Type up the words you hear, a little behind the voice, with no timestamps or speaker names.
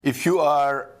If you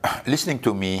are listening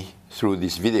to me through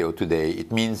this video today,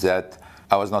 it means that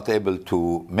I was not able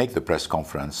to make the press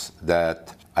conference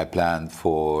that I planned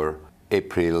for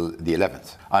April the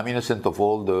 11th. I'm innocent of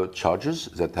all the charges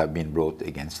that have been brought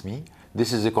against me.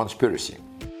 This is a conspiracy.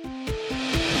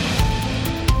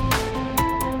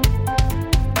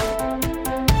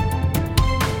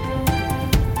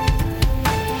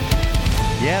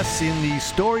 Yes, in the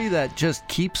story that just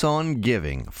keeps on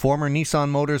giving, former Nissan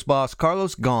Motors boss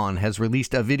Carlos Ghosn has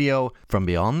released a video from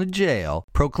beyond the jail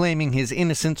proclaiming his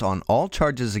innocence on all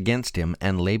charges against him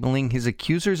and labeling his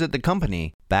accusers at the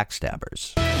company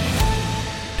backstabbers.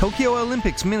 Tokyo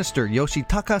Olympics minister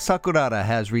Yoshitaka Sakurada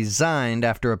has resigned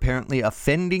after apparently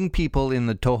offending people in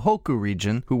the Tohoku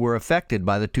region who were affected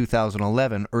by the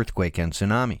 2011 earthquake and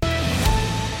tsunami.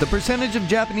 The percentage of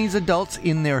Japanese adults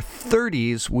in their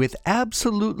 30s with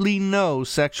absolutely no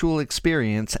sexual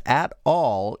experience at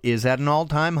all is at an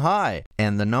all-time high,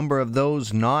 and the number of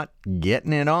those not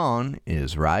getting it on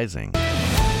is rising.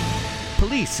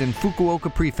 Police in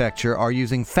Fukuoka Prefecture are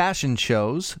using fashion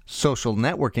shows, social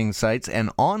networking sites,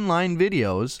 and online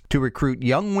videos to recruit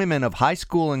young women of high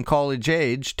school and college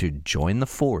age to join the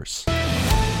force.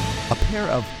 A pair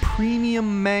of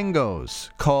premium mangoes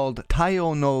called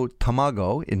Taiyo no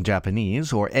Tamago in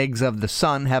Japanese, or eggs of the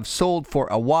sun, have sold for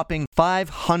a whopping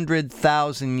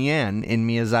 500,000 yen in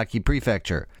Miyazaki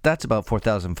Prefecture. That's about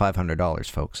 $4,500,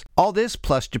 folks. All this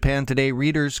plus Japan Today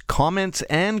readers' comments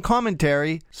and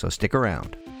commentary, so stick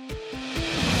around.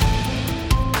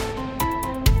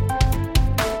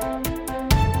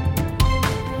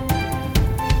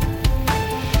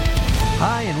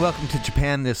 Hi, and welcome to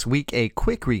Japan This Week, a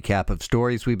quick recap of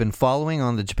stories we've been following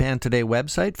on the Japan Today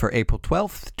website for April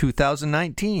 12th,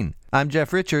 2019. I'm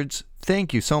Jeff Richards.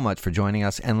 Thank you so much for joining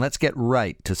us, and let's get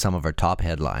right to some of our top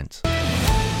headlines.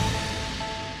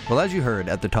 Well, as you heard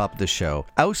at the top of the show,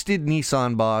 ousted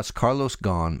Nissan boss Carlos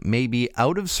Ghosn may be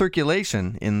out of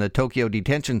circulation in the Tokyo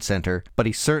Detention Center, but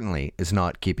he certainly is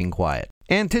not keeping quiet.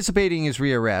 Anticipating his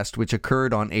rearrest, which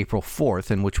occurred on April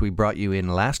 4th and which we brought you in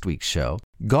last week's show,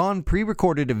 Ghosn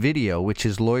pre-recorded a video which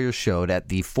his lawyers showed at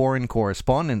the Foreign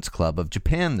Correspondents Club of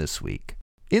Japan this week.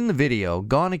 In the video,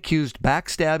 Ghosn accused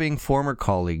backstabbing former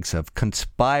colleagues of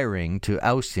conspiring to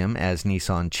oust him as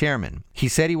Nissan chairman. He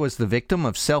said he was the victim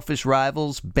of selfish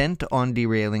rivals bent on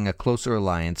derailing a closer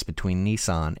alliance between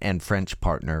Nissan and French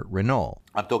partner Renault.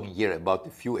 I'm talking here about a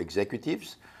few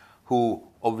executives who,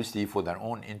 obviously for their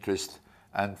own interest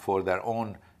and for their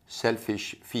own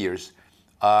selfish fears,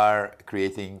 are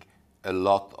creating a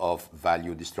lot of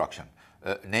value destruction.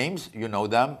 Names, you know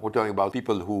them. We're talking about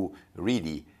people who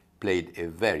really played a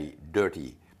very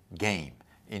dirty game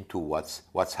into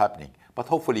what's happening. But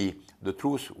hopefully the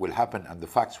truth will happen and the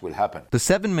facts will happen. The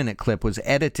 7-minute clip was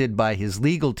edited by his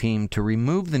legal team to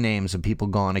remove the names of people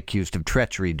Ghosn accused of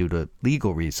treachery due to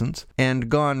legal reasons, and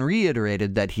Ghosn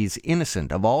reiterated that he's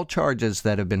innocent of all charges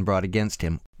that have been brought against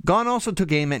him. Ghosn also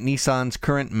took aim at Nissan's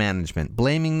current management,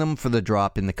 blaming them for the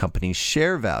drop in the company's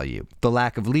share value. The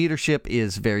lack of leadership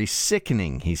is very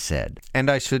sickening, he said.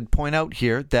 And I should point out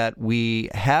here that we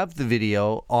have the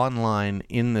video online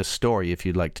in this story if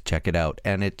you'd like to check it out,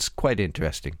 and it's quite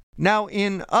interesting. Now,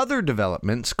 in other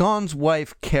developments, Ghosn's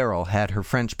wife, Carol, had her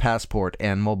French passport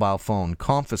and mobile phone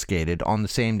confiscated on the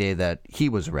same day that he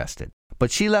was arrested.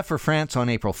 But she left for France on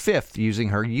April 5th using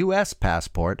her U.S.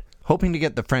 passport, hoping to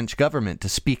get the French government to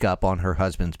speak up on her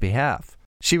husband's behalf.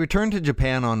 She returned to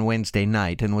Japan on Wednesday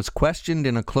night and was questioned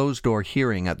in a closed-door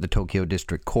hearing at the Tokyo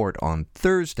District Court on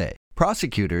Thursday.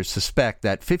 Prosecutors suspect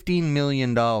that $15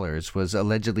 million was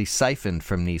allegedly siphoned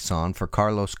from Nissan for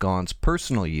Carlos Ghosn's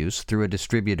personal use through a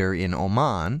distributor in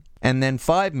Oman, and then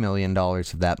 $5 million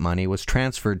of that money was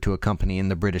transferred to a company in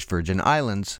the British Virgin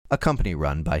Islands, a company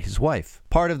run by his wife.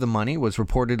 Part of the money was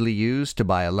reportedly used to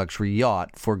buy a luxury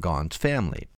yacht for Ghosn's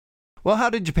family. Well,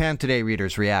 how did Japan Today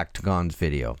readers react to Ghosn's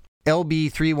video?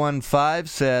 LB315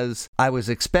 says, I was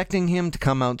expecting him to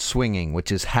come out swinging,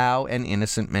 which is how an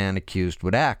innocent man accused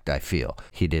would act, I feel.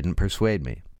 He didn't persuade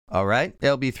me. All right,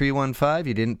 LB315,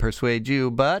 he didn't persuade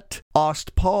you, but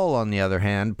Ost Paul, on the other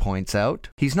hand, points out,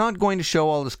 he's not going to show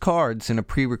all his cards in a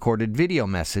pre-recorded video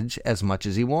message as much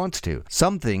as he wants to.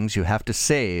 Some things you have to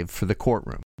save for the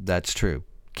courtroom. That's true.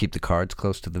 Keep the cards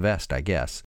close to the vest, I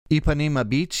guess. Ipanema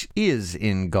Beach is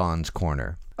in Ghosn's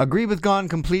corner. Agree with Ghosn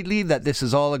completely that this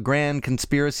is all a grand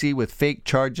conspiracy with fake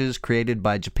charges created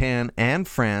by Japan and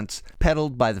France,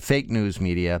 peddled by the fake news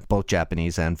media, both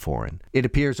Japanese and foreign. It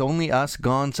appears only us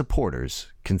Ghosn supporters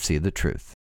can see the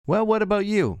truth. Well, what about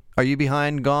you? Are you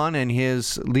behind Gon and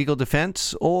his legal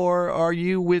defense, or are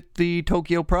you with the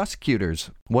Tokyo prosecutors?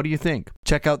 What do you think?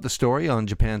 Check out the story on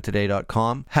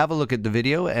japantoday.com, have a look at the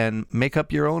video, and make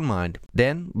up your own mind.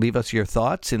 Then leave us your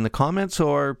thoughts in the comments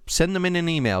or send them in an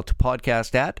email to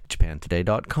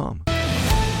podcast@japantoday.com.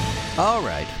 All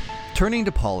right. Turning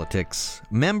to politics,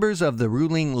 members of the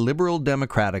ruling Liberal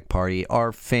Democratic Party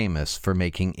are famous for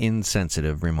making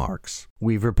insensitive remarks.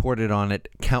 We've reported on it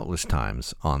countless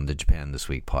times on the Japan This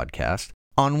Week podcast.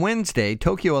 On Wednesday,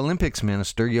 Tokyo Olympics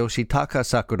Minister Yoshitaka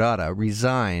Sakurada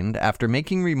resigned after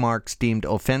making remarks deemed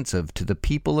offensive to the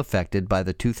people affected by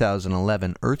the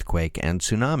 2011 earthquake and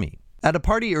tsunami. At a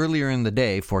party earlier in the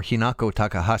day for Hinako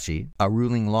Takahashi, a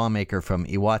ruling lawmaker from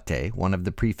Iwate, one of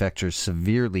the prefectures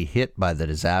severely hit by the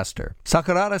disaster,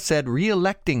 Sakurada said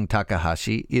re-electing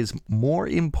Takahashi is more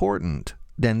important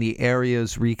than the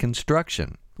area's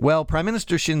reconstruction. Well, Prime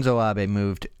Minister Shinzo Abe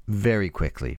moved very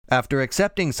quickly. After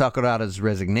accepting Sakurada's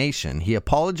resignation, he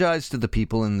apologized to the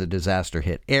people in the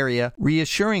disaster-hit area,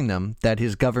 reassuring them that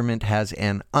his government has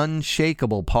an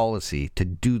unshakable policy to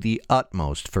do the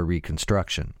utmost for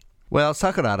reconstruction. Well,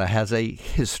 Sakurada has a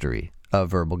history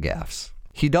of verbal gaffes.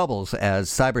 He doubles as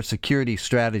cybersecurity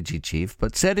strategy chief,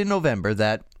 but said in November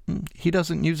that he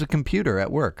doesn't use a computer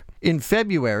at work. In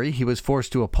February, he was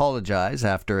forced to apologize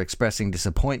after expressing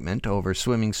disappointment over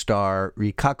swimming star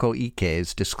Rikako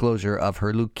Ike's disclosure of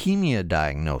her leukemia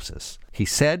diagnosis. He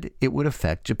said it would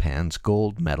affect Japan's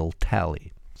gold medal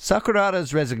tally.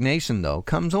 Sakurada's resignation, though,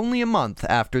 comes only a month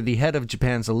after the head of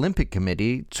Japan's Olympic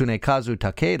Committee, Tsunekazu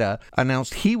Takeda,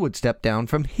 announced he would step down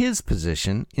from his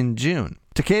position in June.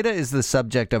 Takeda is the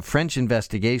subject of French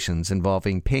investigations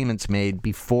involving payments made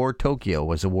before Tokyo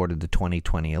was awarded the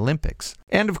 2020 Olympics.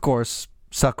 And of course,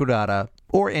 Sakurada,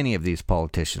 or any of these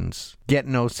politicians, get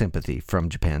no sympathy from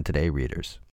Japan Today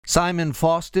readers. Simon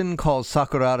Foston calls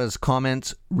Sakurada's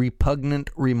comments repugnant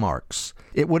remarks.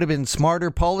 It would have been smarter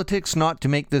politics not to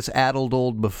make this addled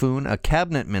old buffoon a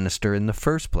cabinet minister in the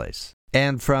first place.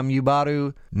 And from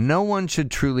Yubaru, no one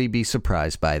should truly be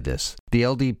surprised by this. The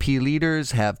LDP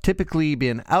leaders have typically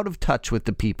been out of touch with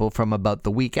the people from about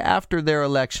the week after their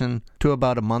election to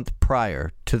about a month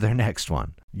prior to their next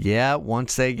one. Yeah,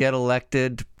 once they get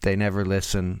elected, they never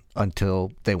listen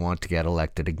until they want to get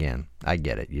elected again. I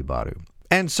get it, Yubaru.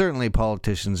 And certainly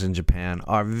politicians in Japan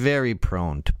are very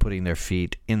prone to putting their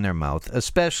feet in their mouth,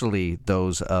 especially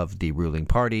those of the ruling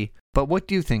party. But what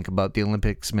do you think about the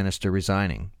Olympics minister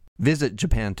resigning? Visit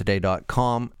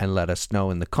japantoday.com and let us know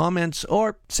in the comments,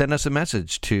 or send us a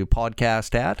message to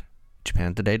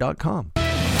podcast@japantoday.com.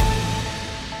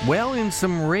 Well, in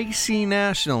some racy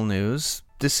national news,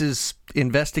 this is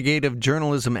investigative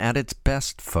journalism at its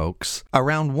best, folks.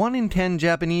 Around 1 in 10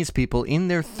 Japanese people in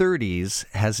their 30s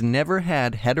has never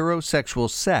had heterosexual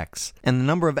sex, and the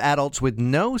number of adults with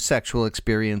no sexual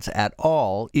experience at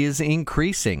all is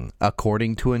increasing,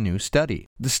 according to a new study.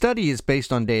 The study is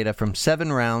based on data from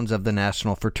 7 rounds of the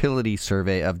National Fertility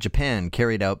Survey of Japan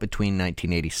carried out between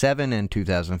 1987 and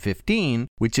 2015,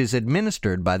 which is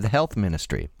administered by the Health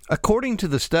Ministry. According to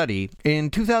the study, in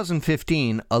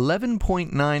 2015,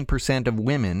 11.9% of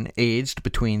women aged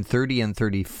between 30 and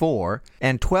 34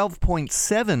 and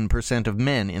 12.7% of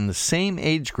men in the same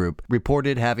age group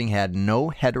reported having had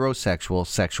no heterosexual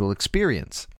sexual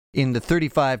experience. In the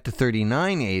 35 to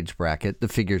 39 age bracket, the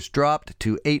figures dropped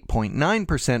to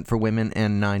 8.9% for women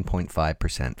and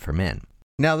 9.5% for men.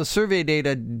 Now, the survey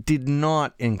data did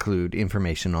not include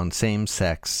information on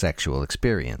same-sex sexual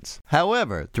experience.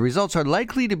 However, the results are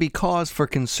likely to be cause for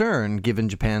concern given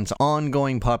Japan's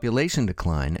ongoing population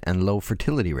decline and low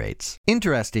fertility rates.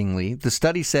 Interestingly, the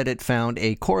study said it found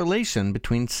a correlation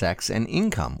between sex and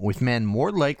income, with men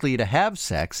more likely to have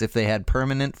sex if they had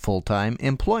permanent full-time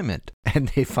employment. And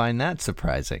they find that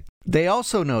surprising. They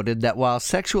also noted that while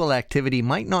sexual activity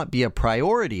might not be a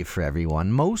priority for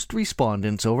everyone, most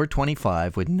respondents over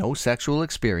 25 with no sexual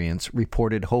experience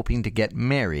reported hoping to get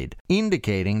married,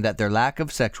 indicating that their lack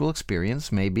of sexual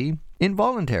experience may be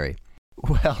involuntary.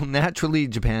 Well, naturally,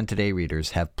 Japan Today readers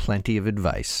have plenty of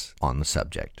advice on the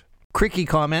subject. Cricky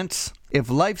comments, if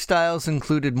lifestyles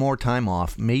included more time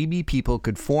off, maybe people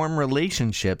could form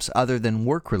relationships other than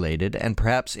work-related and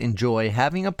perhaps enjoy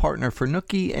having a partner for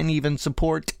nookie and even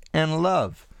support and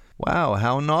love. Wow,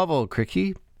 how novel,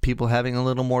 Cricky. People having a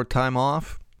little more time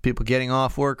off, people getting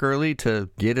off work early to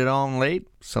get it on late,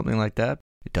 something like that.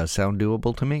 It does sound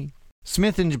doable to me.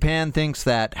 Smith in Japan thinks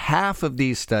that half of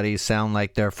these studies sound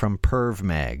like they're from perv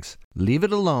mags. Leave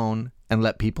it alone and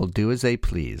let people do as they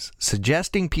please.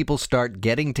 Suggesting people start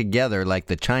getting together like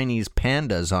the Chinese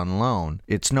pandas on loan,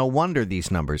 it's no wonder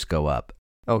these numbers go up.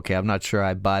 Okay, I'm not sure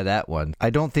I buy that one.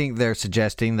 I don't think they're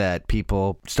suggesting that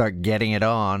people start getting it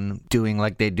on, doing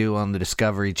like they do on the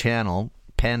Discovery Channel,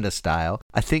 Panda style.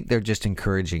 I think they're just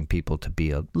encouraging people to be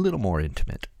a little more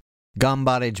intimate.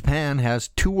 Ganbare Japan has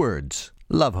 2 words: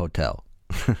 love hotel.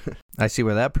 I see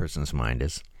where that person's mind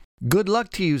is. Good luck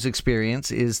to you's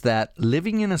experience is that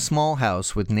living in a small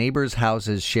house with neighbors'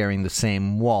 houses sharing the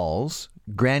same walls,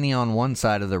 granny on one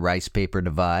side of the rice paper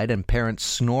divide and parents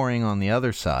snoring on the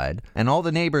other side, and all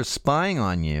the neighbors spying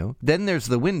on you. Then there's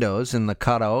the windows in the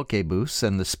karaoke booths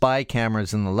and the spy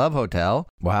cameras in the love hotel.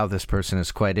 Wow, this person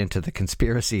is quite into the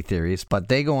conspiracy theories, but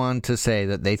they go on to say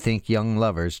that they think young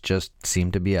lovers just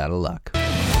seem to be out of luck.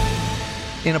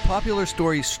 In a popular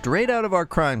story straight out of our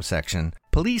crime section,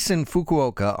 police in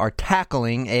Fukuoka are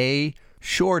tackling a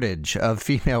shortage of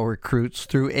female recruits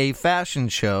through a fashion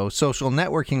show, social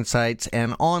networking sites,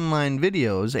 and online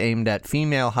videos aimed at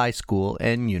female high school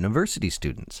and university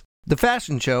students. The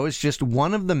fashion show is just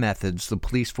one of the methods the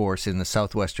police force in the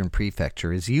southwestern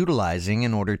prefecture is utilizing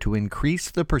in order to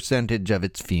increase the percentage of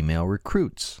its female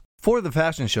recruits. For the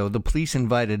fashion show, the police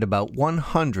invited about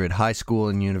 100 high school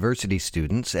and university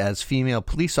students as female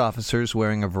police officers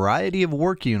wearing a variety of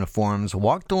work uniforms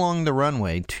walked along the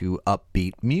runway to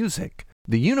upbeat music.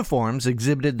 The uniforms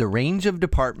exhibited the range of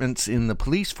departments in the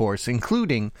police force,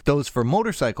 including those for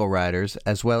motorcycle riders,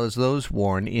 as well as those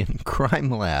worn in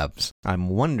crime labs. I'm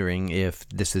wondering if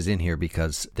this is in here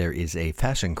because there is a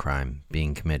fashion crime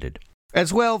being committed.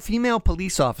 As well, female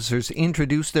police officers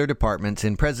introduced their departments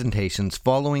in presentations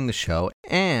following the show,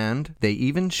 and they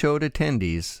even showed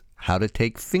attendees how to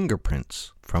take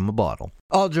fingerprints from a bottle.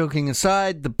 All joking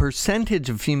aside, the percentage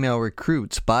of female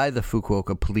recruits by the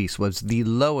Fukuoka police was the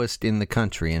lowest in the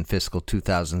country in fiscal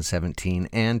 2017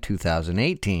 and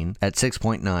 2018 at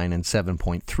 6.9% and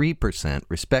 7.3%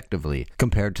 respectively,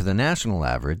 compared to the national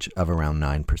average of around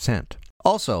 9%.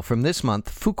 Also, from this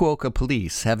month, Fukuoka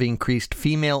police have increased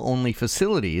female-only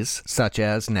facilities, such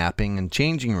as napping and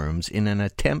changing rooms, in an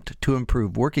attempt to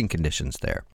improve working conditions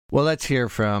there. Well, let's hear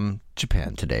from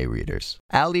Japan Today readers.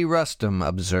 Ali Rustam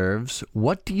observes,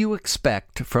 "What do you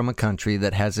expect from a country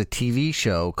that has a TV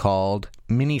show called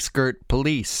Miniskirt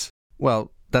Police?" Well,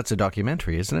 that's a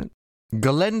documentary, isn't it?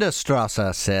 Galenda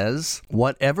Strasa says,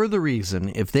 "Whatever the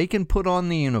reason, if they can put on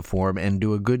the uniform and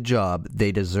do a good job,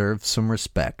 they deserve some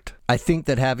respect. I think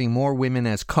that having more women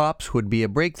as cops would be a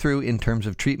breakthrough in terms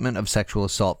of treatment of sexual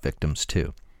assault victims,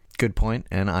 too." Good point,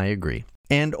 and I agree.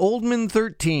 And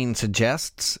Oldman13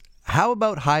 suggests, how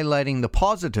about highlighting the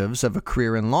positives of a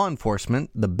career in law enforcement,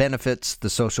 the benefits, the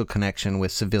social connection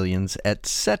with civilians,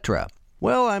 etc.?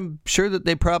 Well, I'm sure that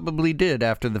they probably did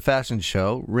after the fashion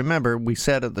show. Remember, we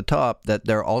said at the top that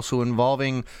they're also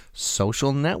involving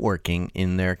social networking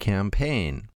in their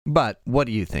campaign. But what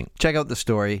do you think? Check out the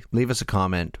story, leave us a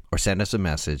comment, or send us a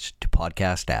message to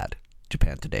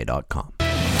podcast@japantoday.com.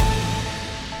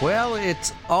 Well,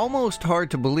 it's almost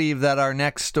hard to believe that our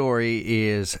next story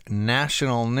is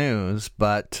national news,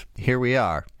 but here we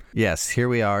are. Yes, here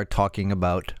we are talking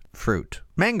about fruit.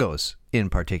 Mangoes, in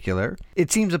particular.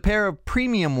 It seems a pair of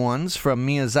premium ones from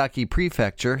Miyazaki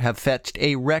Prefecture have fetched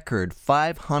a record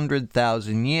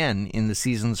 500,000 yen in the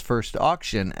season's first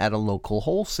auction at a local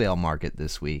wholesale market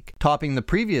this week, topping the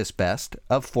previous best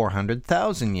of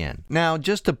 400,000 yen. Now,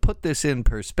 just to put this in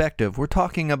perspective, we're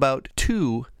talking about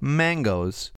 2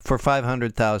 mangoes for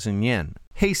 500,000 yen.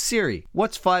 Hey Siri,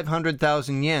 what's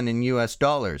 500,000 yen in US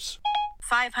dollars?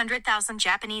 500,000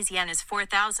 Japanese yen is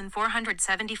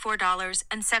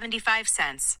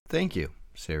 $4,474.75. Thank you,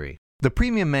 Siri. The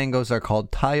premium mangoes are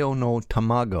called Taiyo no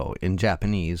Tamago in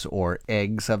Japanese, or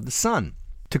eggs of the sun.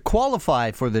 To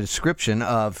qualify for the description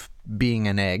of being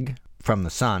an egg from the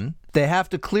sun, they have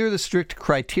to clear the strict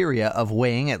criteria of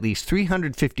weighing at least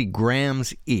 350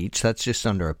 grams each, that's just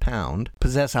under a pound,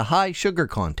 possess a high sugar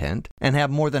content, and have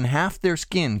more than half their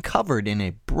skin covered in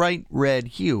a bright red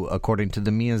hue, according to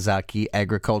the Miyazaki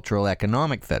Agricultural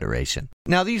Economic Federation.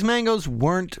 Now, these mangoes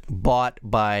weren't bought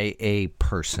by a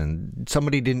person.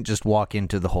 Somebody didn't just walk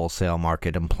into the wholesale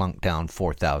market and plunk down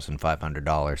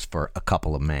 $4,500 for a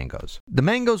couple of mangoes. The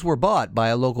mangoes were bought by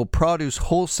a local produce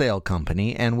wholesale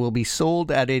company and will be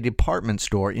sold at a department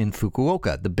store in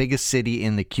Fukuoka, the biggest city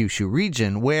in the Kyushu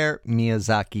region where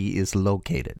Miyazaki is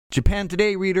located. Japan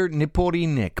Today reader Nippori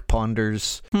Nick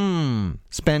ponders,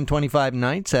 spend 25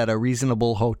 nights at a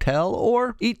reasonable hotel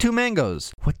or eat 2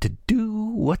 mangoes? What to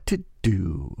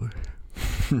do?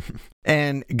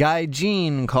 And Guy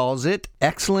Jean calls it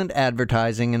excellent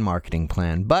advertising and marketing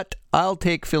plan, but I'll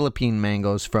take Philippine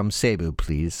mangoes from Cebu,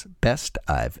 please. Best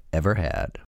I've ever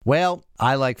had. Well,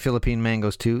 I like Philippine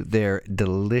mangoes too. They're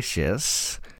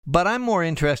delicious. But I'm more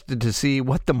interested to see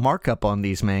what the markup on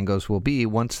these mangoes will be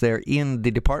once they're in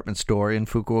the department store in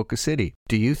Fukuoka City.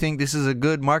 Do you think this is a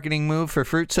good marketing move for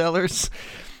fruit sellers?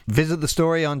 Visit the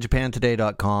story on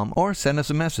japantoday.com or send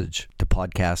us a message to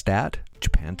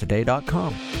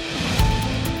podcast@japantoday.com.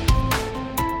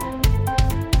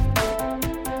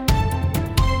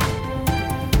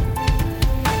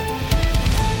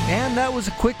 And that was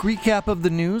a quick recap of the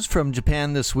news from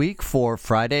Japan this week for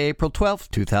Friday, April 12th,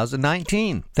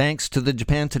 2019. Thanks to the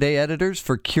Japan Today editors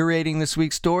for curating this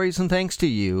week's stories, and thanks to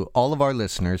you, all of our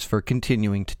listeners, for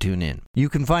continuing to tune in. You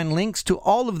can find links to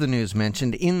all of the news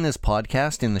mentioned in this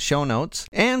podcast in the show notes,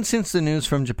 and since the news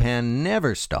from Japan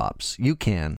never stops, you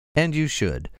can, and you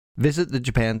should, visit the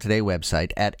Japan Today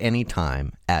website at any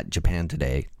time at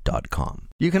japantoday.com.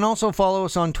 You can also follow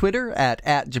us on Twitter at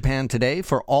 @JapanToday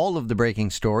for all of the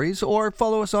breaking stories, or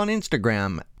follow us on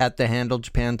Instagram at the handle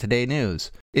Japan Today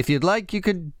News. If you'd like, you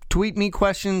could tweet me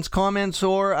questions, comments,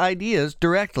 or ideas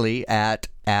directly at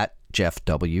Jeff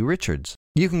W. Richards.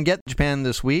 You can get Japan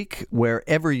This Week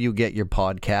wherever you get your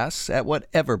podcasts, at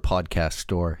whatever podcast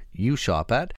store you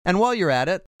shop at. And while you're at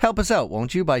it, help us out,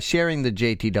 won't you, by sharing the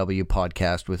JTW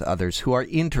podcast with others who are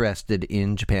interested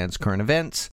in Japan's current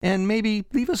events, and maybe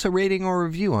leave us a rating or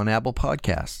review on Apple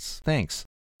Podcasts. Thanks.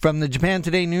 From the Japan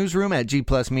Today newsroom at G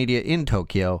Plus Media in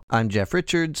Tokyo, I'm Jeff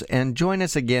Richards, and join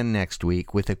us again next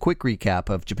week with a quick recap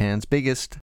of Japan's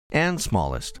biggest and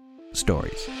smallest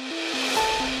stories.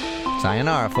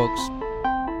 Sayonara, folks.